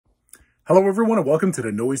Hello everyone and welcome to the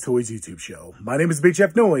Noyze Toyz YouTube show. My name is Big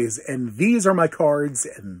Jeff Noyze and these are my cards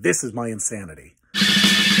and this is my insanity.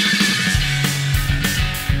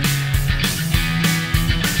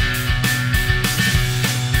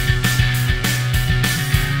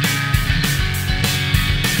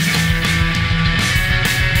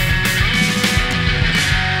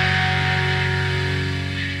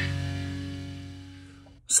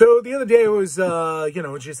 So the other day I was,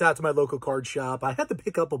 just out to my local card shop. I had to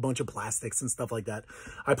pick up a bunch of plastics and stuff like that.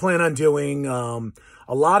 I plan on doing a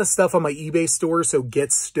lot of stuff on my eBay store, so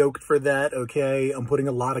get stoked for that, okay? I'm putting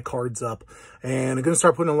a lot of cards up, and I'm going to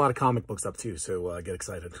start putting a lot of comic books up too, so get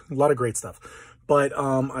excited. A lot of great stuff. But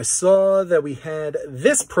I saw that we had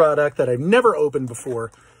this product that I've never opened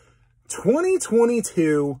before.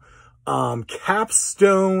 2022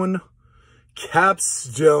 Capstone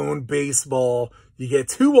baseball. You get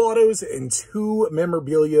 2 autos and 2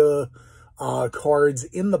 memorabilia cards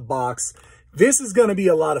in the box. This is going to be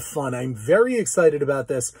a lot of fun. I'm very excited about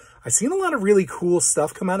this. I've seen a lot of really cool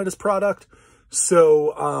stuff come out of this product.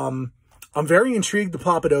 So I'm very intrigued to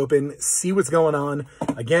pop it open, see what's going on.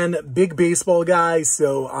 Again, big baseball guy.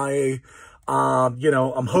 So I'm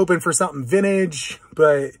hoping for something vintage,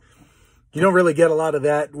 but you don't really get a lot of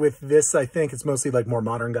that with this. I think it's mostly like more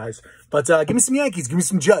modern guys. But give me some Yankees, give me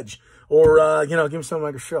some Judge. Or, give me something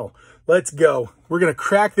like a show. Let's go. We're going to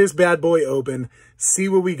crack this bad boy open, see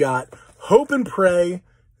what we got. Hope and pray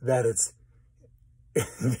that it's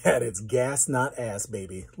gas, not ass,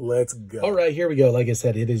 baby. Let's go. All right, here we go. Like I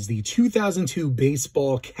said, it is the 2002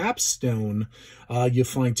 baseball Capstone. You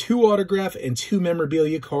find 2 autograph and 2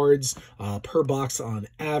 memorabilia cards per box on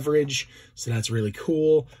average. So that's really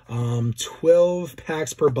cool. 12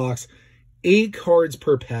 packs per box, 8 cards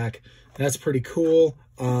per pack. That's pretty cool.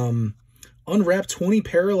 Unwrapped 20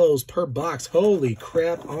 parallels per box. Holy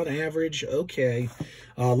crap, on average. Okay.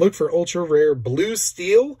 Look for ultra rare blue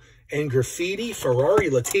steel and graffiti Ferrari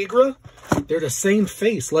La Tigra. They're the same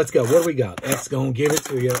face. Let's go. What do we got? X gonna give it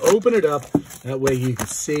to you. Open it up. That way you can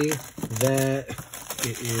see that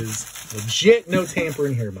it is legit. No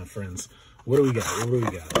tampering here, my friends. What do we got? What do we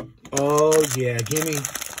got? Oh, yeah. Give me...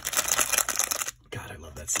 God, I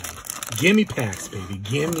love that sound. Give me packs, baby.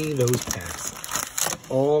 Give me those packs.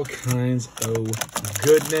 All kinds of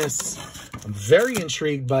goodness. I'm very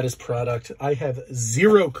intrigued by this product. I have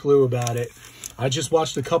zero clue about it. I just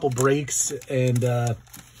watched a couple breaks and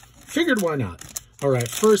figured why not. All right,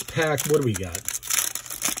 first pack. What do we got?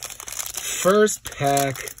 First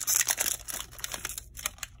pack.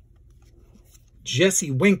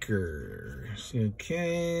 Jesse Winker.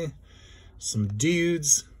 Okay. Some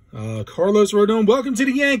dudes. Carlos Rodon. Welcome to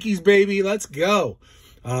the Yankees, baby. Let's go.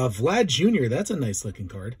 Vlad Jr., that's a nice looking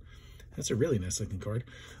card. That's a really nice looking card.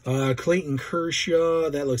 Clayton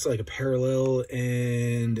Kershaw, that looks like a parallel.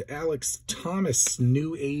 And Alex Thomas,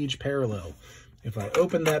 New Age parallel. If I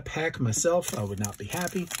opened that pack myself, I would not be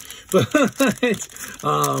happy. But, it's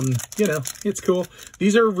cool.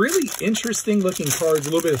 These are really interesting looking cards.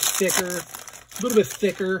 A little bit thicker.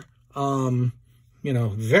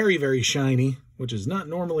 Very, very shiny, which is not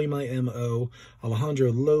normally my MO.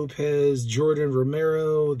 Alejandro Lopez, Jordan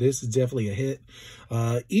Romero. This is definitely a hit.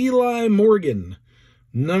 Eli Morgan,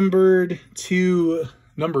 number 2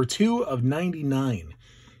 of 99.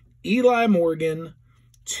 Eli Morgan,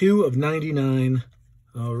 2 of 99.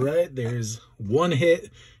 All right, there's one hit.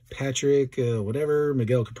 Patrick,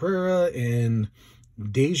 Miguel Cabrera, and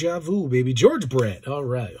Deja Vu, baby. George Brett. All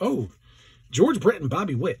right. Oh, George Brett and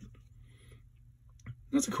Bobby Witt.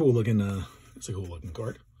 That's a cool looking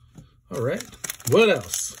card. All right. What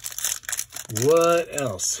else?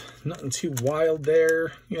 Nothing too wild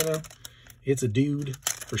there, It's a dude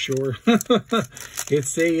for sure.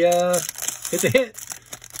 It's a hit.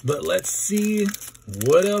 But let's see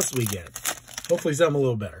what else we get. Hopefully something a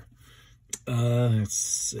little better. Let's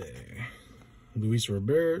see. Luis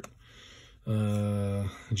Robert,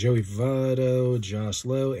 Joey Votto, Josh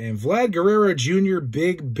Lowe, and Vlad Guerrero Jr.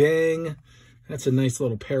 Big Bang. That's a nice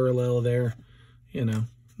little parallel there.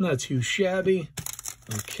 Not too shabby.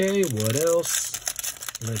 Okay, what else?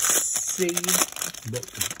 Let's see what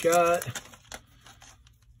we got.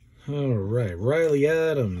 All right, Riley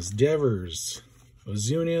Adams, Devers,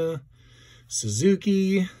 Ozuna,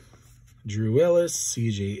 Suzuki, Drew Ellis,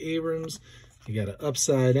 CJ Abrams. You got an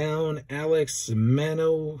upside down, Alex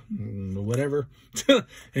Mano, whatever,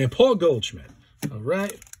 and Paul Goldschmidt. All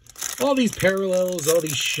right, all these parallels, all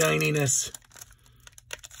these shininess.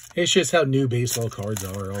 It's just how new baseball cards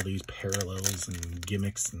are, all these parallels and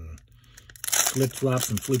gimmicks and flip-flops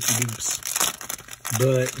and flip-de-doops.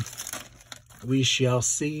 But we shall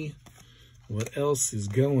see what else is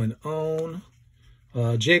going on.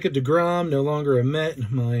 Jacob deGrom, no longer a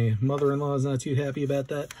Met. My mother-in-law is not too happy about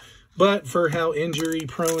that. But for how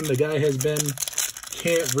injury-prone the guy has been,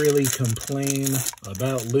 can't really complain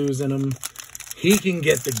about losing him. He can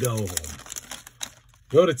get the go home.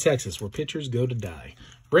 Go to Texas, where pitchers go to die.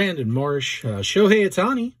 Brandon Marsh, Shohei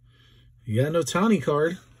Ohtani. You got an Ohtani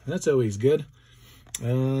card. That's always good.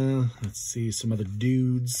 Let's see some other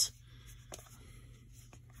dudes.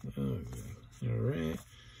 All right.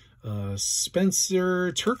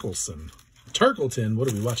 Spencer Turkleton. What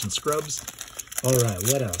are we watching? Scrubs? All right.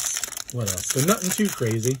 What else? What else? So nothing too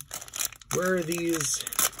crazy. Where are these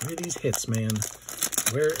hits, man?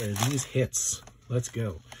 Where are these hits? Let's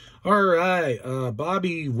go. All right.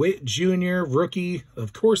 Bobby Witt Jr., rookie.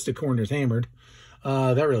 Of course, the corner's hammered.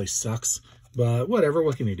 That really sucks. But whatever.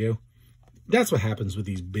 What can you do? That's what happens with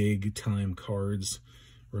these big-time cards.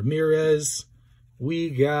 Ramirez. We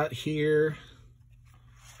got here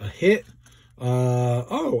a hit.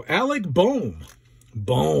 Oh, Alec Bohm.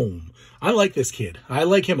 I like this kid. I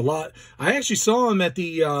like him a lot. I actually saw him at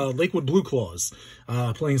the Lakewood Blue Claws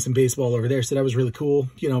playing some baseball over there, so that was really cool.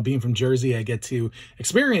 You know, being from Jersey, I get to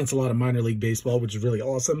experience a lot of minor league baseball, which is really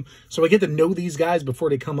awesome. So I get to know these guys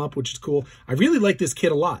before they come up, which is cool. I really like this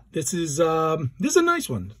kid a lot. This is a nice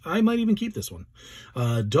one. I might even keep this one.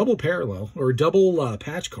 Double parallel, or double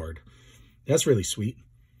patch card. That's really sweet.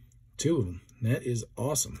 2 of them. That is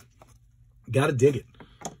awesome. Gotta dig it.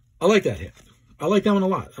 I like that hit. I like that one a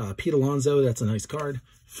lot. Pete Alonso, that's a nice card.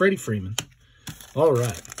 Freddie Freeman. All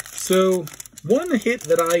right. So, one hit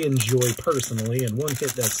that I enjoy personally, and one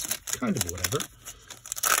hit that's kind of whatever.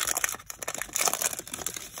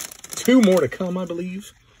 2 more to come, I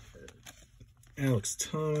believe. Alec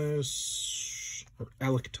Thomas,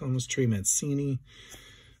 Trey Mancini.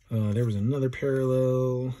 There was another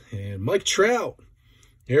parallel. And Mike Trout.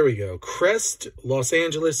 There we go. Crest, Los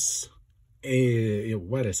Angeles. Why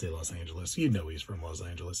did I say Los Angeles? You know he's from Los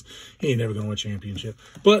Angeles. He ain't never going to win a championship.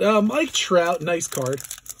 But Mike Trout, nice card.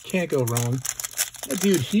 Can't go wrong. That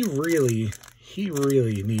dude, he really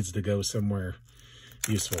needs to go somewhere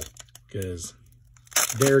useful. Because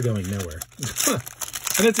they're going nowhere.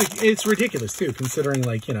 And it's ridiculous, too, considering,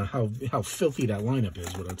 like, you know, how filthy that lineup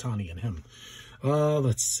is with Ohtani and him.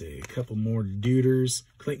 Let's see. A couple more duders.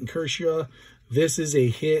 Clayton Kershaw. This is a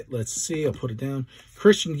hit. Let's see. I'll put it down.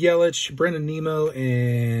 Christian Yelich, Brendan Nemo,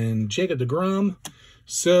 and Jacob deGrom.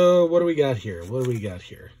 So, what do we got here?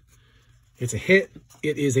 It's a hit.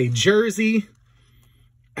 It is a jersey.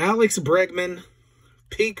 Alex Bregman,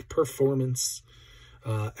 peak performance.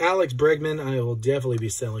 Alex Bregman, I will definitely be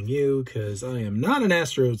selling you because I am not an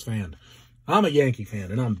Astros fan. I'm a Yankee fan,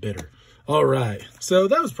 and I'm bitter. All right. So,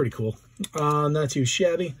 that was pretty cool. Not too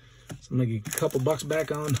shabby. So, I'm going to get a couple bucks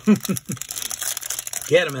back on.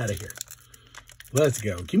 Get him out of here. Let's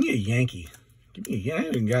go. Give me a Yankee. I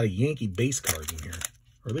haven't got a Yankee base card in here.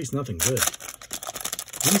 Or at least nothing good.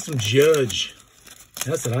 Give me some Judge.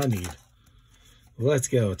 That's what I need. Let's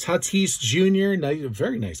go. Tatis Jr.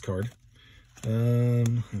 Very nice card.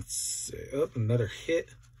 Let's see. Oh, another hit.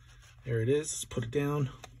 There it is. Let's put it down.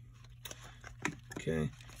 Okay.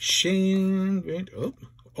 Shane.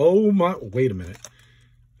 Oh my. Wait a minute.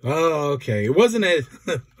 Oh, okay. It wasn't a...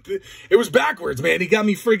 It was backwards, man. He got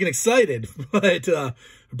me freaking excited. But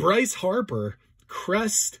Bryce Harper,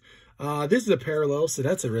 Crest. This is a parallel, so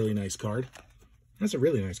that's a really nice card.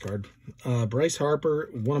 Bryce Harper,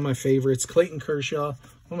 one of my favorites. Clayton Kershaw,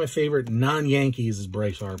 one of my favorite non-Yankees is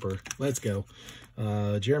Bryce Harper. Let's go.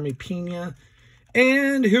 Jeremy Pena.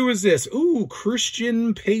 And who is this? Ooh,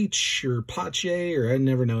 Christian Pache, or I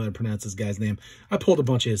never know how to pronounce this guy's name. I pulled a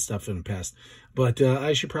bunch of his stuff in the past, but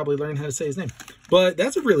I should probably learn how to say his name. But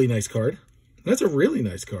that's a really nice card.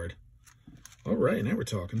 All right, now we're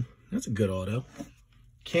talking. That's a good auto.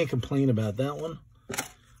 Can't complain about that one.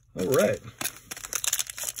 All right.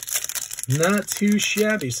 Not too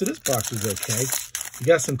shabby. So this box is okay. We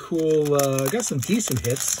got some cool, got some decent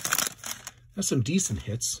hits.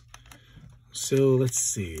 So, let's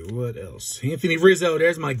see. What else? Anthony Rizzo.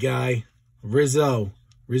 There's my guy. Rizzo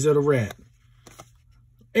the Rat.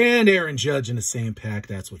 And Aaron Judge in the same pack.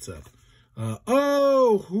 That's what's up.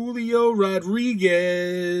 Oh, Julio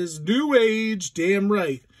Rodriguez. New age. Damn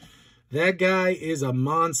right. That guy is a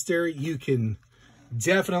monster. You can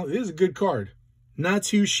definitely... This is a good card. Not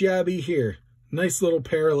too shabby here. Nice little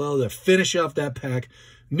parallel to finish off that pack.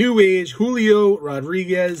 New age. Julio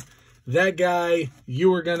Rodriguez. That guy,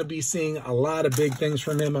 you are going to be seeing a lot of big things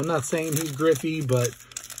from him. I'm not saying he's Griffey, but,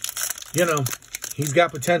 you know, he's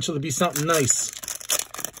got potential to be something nice.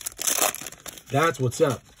 That's what's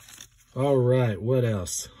up. All right, what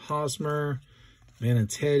else? Hosmer,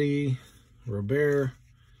 Benintendi, Robert.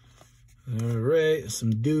 All right,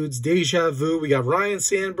 some dudes. Deja Vu. We got Ryan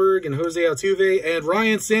Sandberg and Jose Altuve. And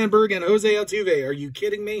Ryan Sandberg and Jose Altuve. Are you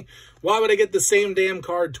kidding me? Why would I get the same damn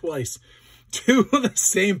card twice? Two of the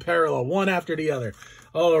same parallel, one after the other.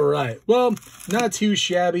 All right. Well, not too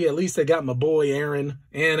shabby. At least I got my boy Aaron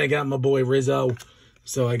and I got my boy Rizzo.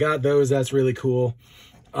 So I got those. That's really cool.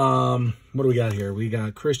 What do we got here? We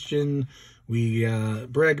got Christian. We got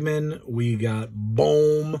Bregman. We got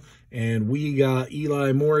Bohm. And we got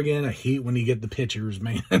Eli Morgan. I hate when you get the pitchers,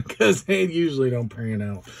 man, because they usually don't pan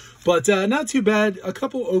out. But not too bad. A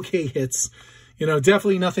couple okay hits. You know,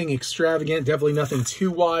 definitely nothing extravagant. Definitely nothing too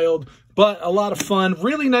wild. But a lot of fun.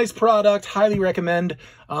 Really nice product. Highly recommend.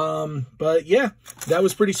 But yeah, that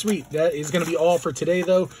was pretty sweet. That is going to be all for today,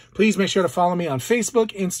 though. Please make sure to follow me on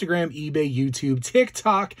Facebook, Instagram, eBay, YouTube,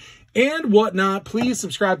 TikTok, and whatnot. Please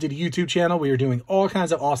subscribe to the YouTube channel. We are doing all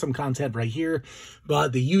kinds of awesome content right here.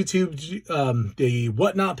 But the YouTube, the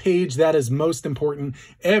whatnot page, that is most important.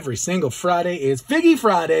 Every single Friday is Figgy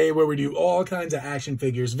Friday, where we do all kinds of action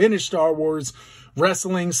figures, vintage Star Wars,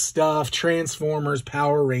 wrestling stuff, Transformers,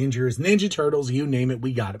 Power Rangers, Ninja Turtles, you name it,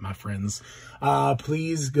 we got it, my friends.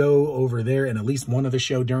 Please go over there and at least one other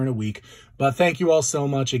show during a week. But thank you all so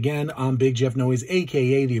much. Again, I'm Big Jeff Noyze,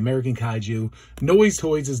 a.k.a. the American Kaiju. Noyze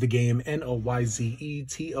Toyz is the game, Noyze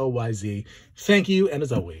Toyz. Thank you, and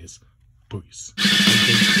as always, peace.